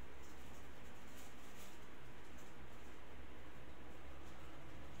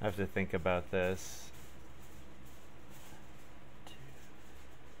 I have to think about this.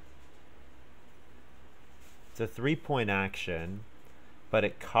 It's a 3-point action, but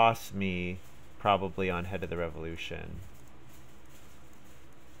it costs me probably on Head of the Revolution.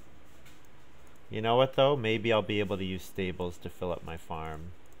 You know what though? Maybe I'll be able to use stables to fill up my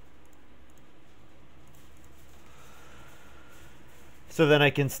farm. So then I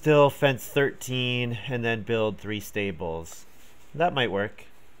can still fence 13 and then build 3 stables. That might work.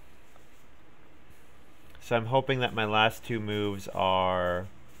 So I'm hoping that my last 2 moves are...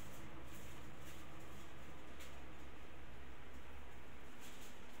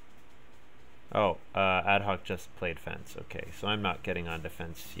 oh, ad hoc just played fence. Okay, so I'm not getting onto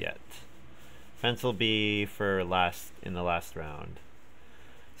fence yet. Fence will be for in the last round.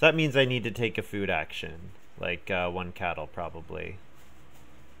 So that means I need to take a food action, like 1 cattle probably.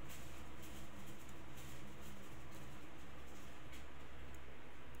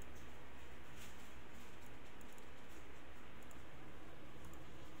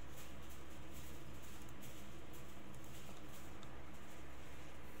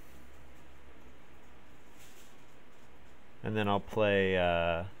 And then I'll play,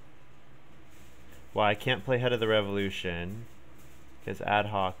 well, I can't play Head of the Revolution, because ad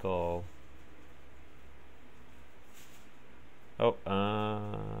hoc will,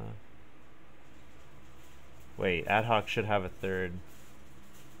 wait, ad hoc should have a 3rd.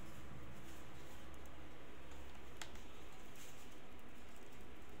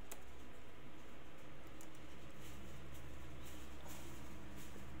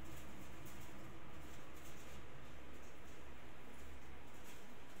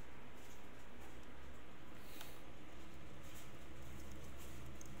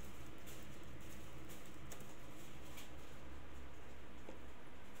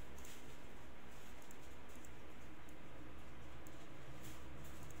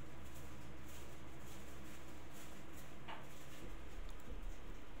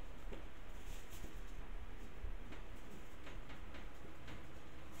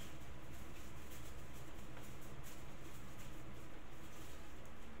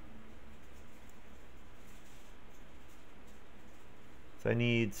 So I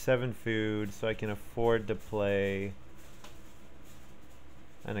need 7 food so I can afford to play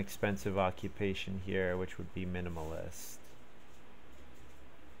an expensive occupation here, which would be minimalist.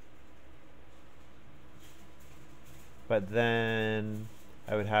 But then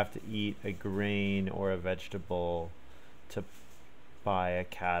I would have to eat a grain or a vegetable to buy a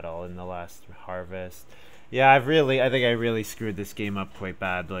cattle in the last harvest. Yeah, I think I really screwed this game up quite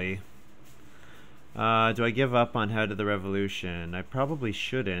badly. Do I give up on Head of the Revolution? I probably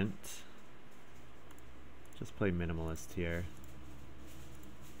shouldn't. Just play minimalist here.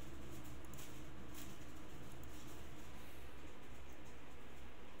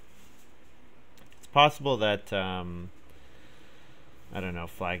 It's possible that, I don't know,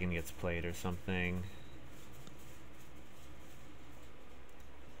 Flagon gets played or something.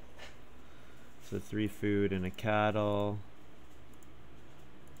 So 3 food and a cattle.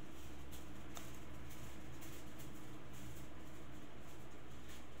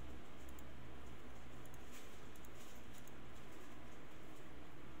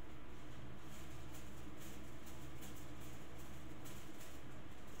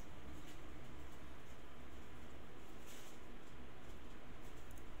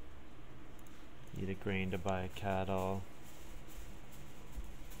 Eat a grain to buy a cattle.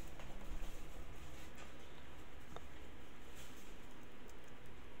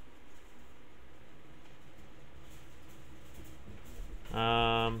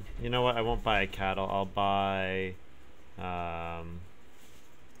 You know what? I won't buy a cattle. I'll buy a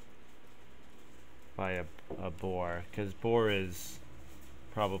boar, because boar is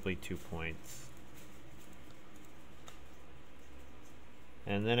probably 2 points.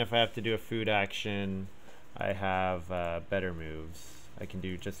 And then if I have to do a food action, I have better moves. I can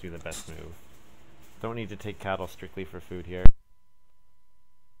just do the best move. Don't need to take cattle strictly for food here.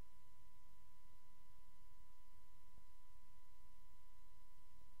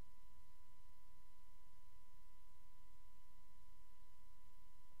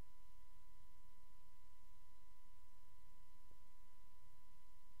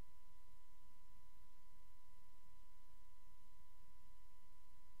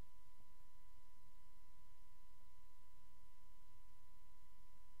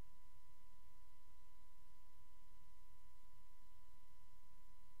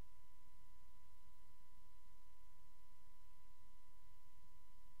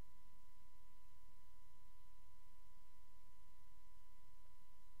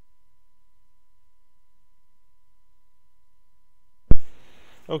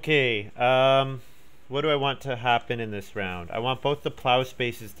 Okay, what do I want to happen in this round? I want both the plow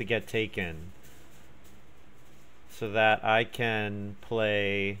spaces to get taken so that I can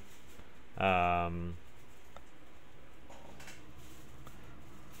play yeah.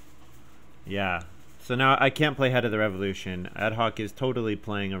 So now I can't play Head of the Revolution. Ad hoc is totally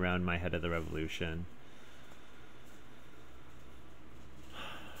playing around my Head of the Revolution.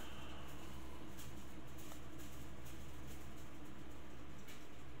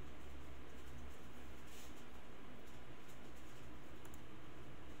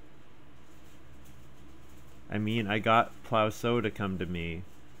 I mean, I got Plow So to come to me.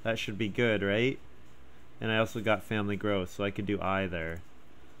 That should be good, right? And I also got Family Growth, so I could do either.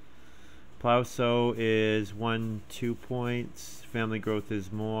 Plow So is 1-2 points. Family Growth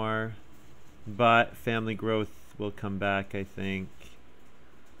is more. But Family Growth will come back, I think.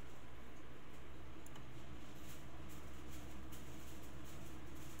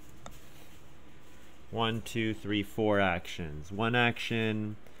 One, two, three, 4 actions. 1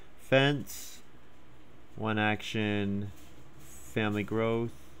 action, Fence. 1 action, Family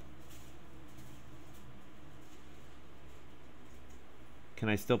Growth. Can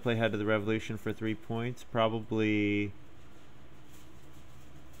I still play Head of the Revolution for 3 points? Probably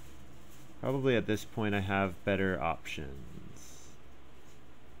at this point I have better options.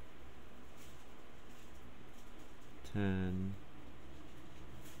 10.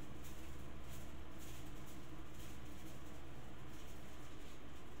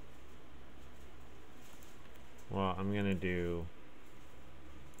 Well, I'm gonna do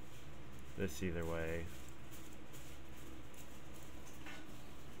this either way.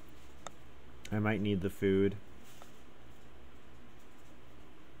 I might need the food.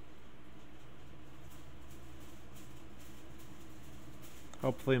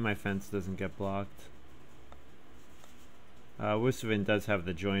 Hopefully my fence doesn't get blocked. whsvin does have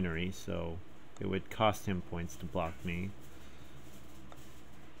the joinery, so it would cost him points to block me.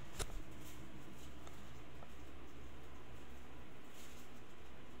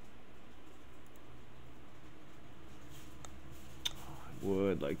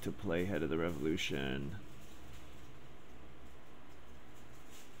 Would like to play Head of the Revolution.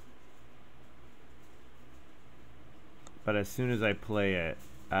 But as soon as I play it,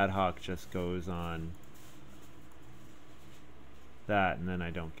 ad hoc just goes on that, and then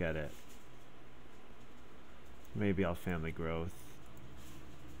I don't get it. Maybe I'll family growth.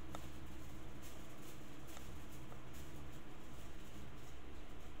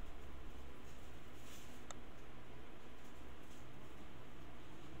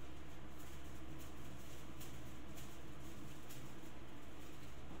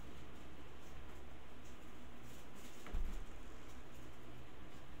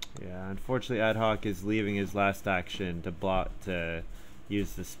 Yeah, unfortunately ad hoc is leaving his last action to block to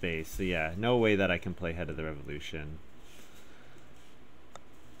use the space. So yeah, no way that I can play Head of the Revolution.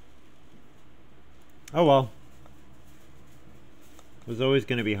 Oh well. It was always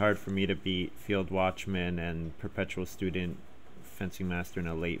going to be hard for me to beat Field Watchman and Perpetual Student Fencing Master in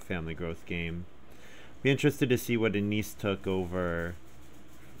a late family growth game. Be interested to see what Anise took over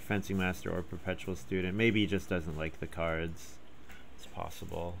Fencing Master or Perpetual Student. Maybe he just doesn't like the cards. It's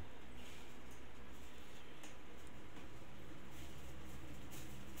possible.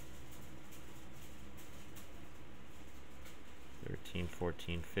 $13,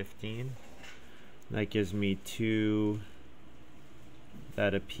 $14, $15. That gives me 2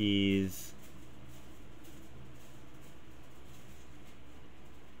 that appease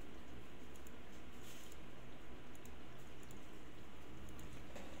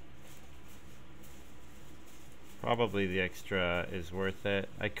probably the extra is worth it.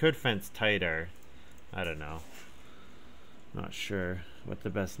 I could fence tighter. I don't know. Not sure what the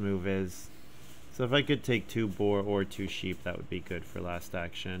best move is. So if I could take 2 boar or 2 sheep, that would be good for last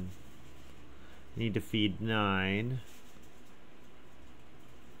action. Need to feed 9.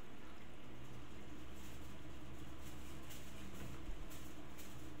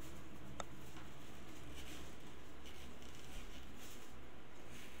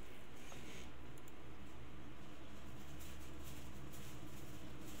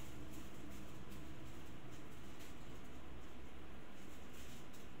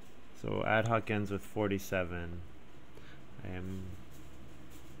 So ad hoc ends with 47. I am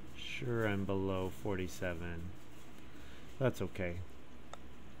sure I'm below 47. That's okay.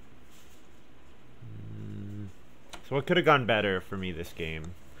 So what could have gone better for me this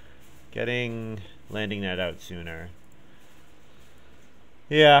game? Getting landing net out sooner.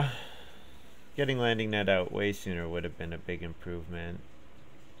 Yeah. Getting landing net out way sooner would have been a big improvement.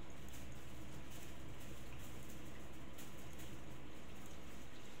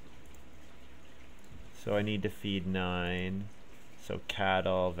 So I need to feed 9. So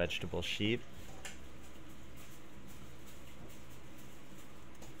cattle, vegetable, sheep.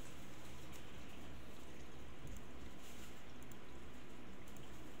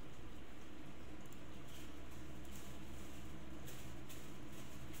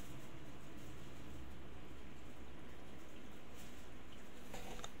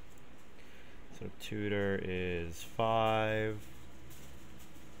 So tutor is 5.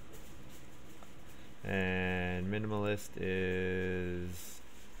 And minimalist is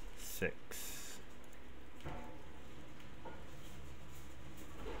 6.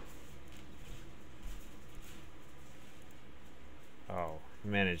 Oh,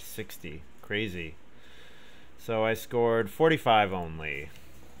 managed 60. Crazy. So I scored 45 only.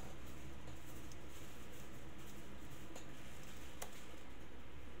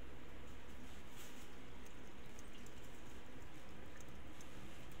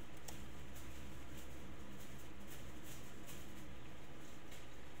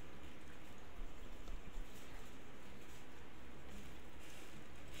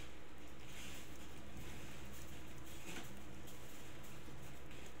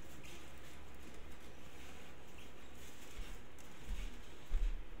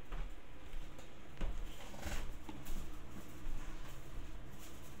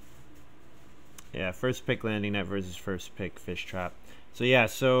 Yeah, first pick landing net versus first pick fish trap. So yeah,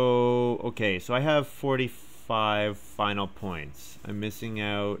 okay, so I have 45 final points. I'm missing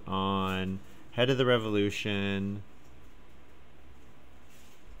out on Head of the Revolution.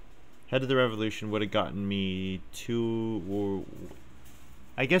 Head of the Revolution would have gotten me 2, or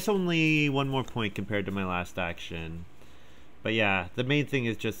I guess only 1 more point compared to my last action. But yeah, the main thing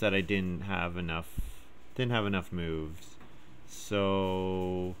is just that I didn't have enough moves.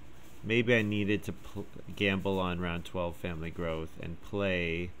 So maybe I needed to gamble on round 12 family growth and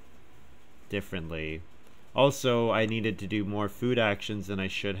play differently. Also, I needed to do more food actions than I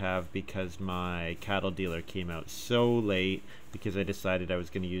should have because my cattle dealer came out so late because I decided I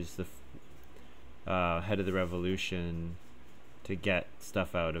was going to use the Head of the Revolution to get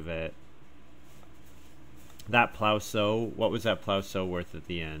stuff out of it. That plow sow, what was that plow sow worth at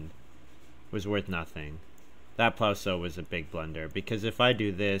the end? It was worth nothing. That plow sow was a big blunder, because if I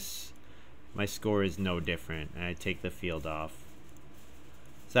do this, my score is no different, and I take the field off.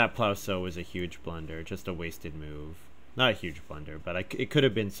 So that plow sow was a huge blunder, just a wasted move. Not a huge blunder, but it could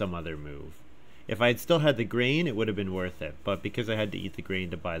have been some other move. If I had still had the grain, it would have been worth it. But because I had to eat the grain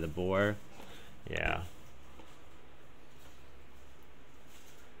to buy the boar, yeah.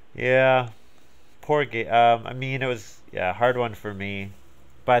 Yeah, poor game. I mean, it was a hard one for me,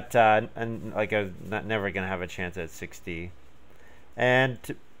 but and like I was never gonna have a chance at 60. And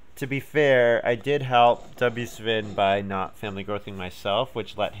to be fair, I did help whsvin by not family growthing myself,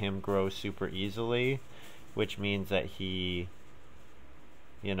 which let him grow super easily, which means that he,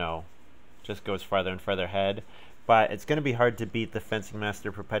 you know, just goes farther and farther ahead. But it's going to be hard to beat the Fencing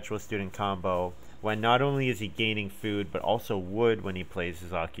Master Perpetual Student combo when not only is he gaining food, but also wood when he plays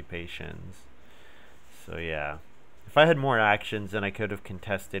his occupations. So yeah. If I had more actions, then I could have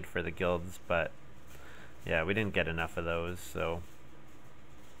contested for the guilds, but yeah, we didn't get enough of those, so...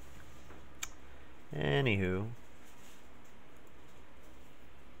 Anywho.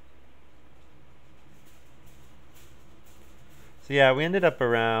 So yeah, we ended up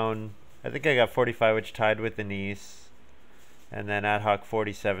around... I think I got 45, which tied with Denise. And then ad hoc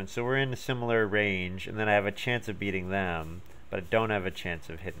 47. So we're in a similar range. And then I have a chance of beating them. But I don't have a chance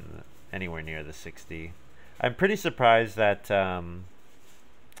of hitting anywhere near the 60. I'm pretty surprised that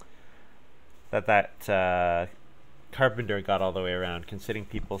carpenter got all the way around, considering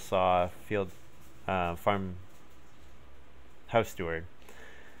people saw field farm house steward.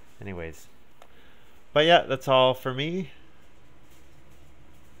 Anyways. But yeah, that's all for me.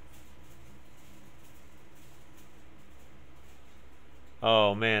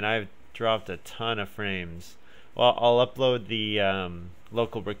 Oh man, I've dropped a ton of frames. Well, I'll upload the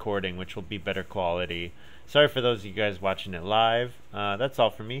local recording, which will be better quality. Sorry for those of you guys watching it live. That's all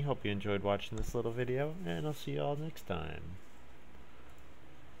for me. Hope you enjoyed watching this little video, and I'll see you all next time.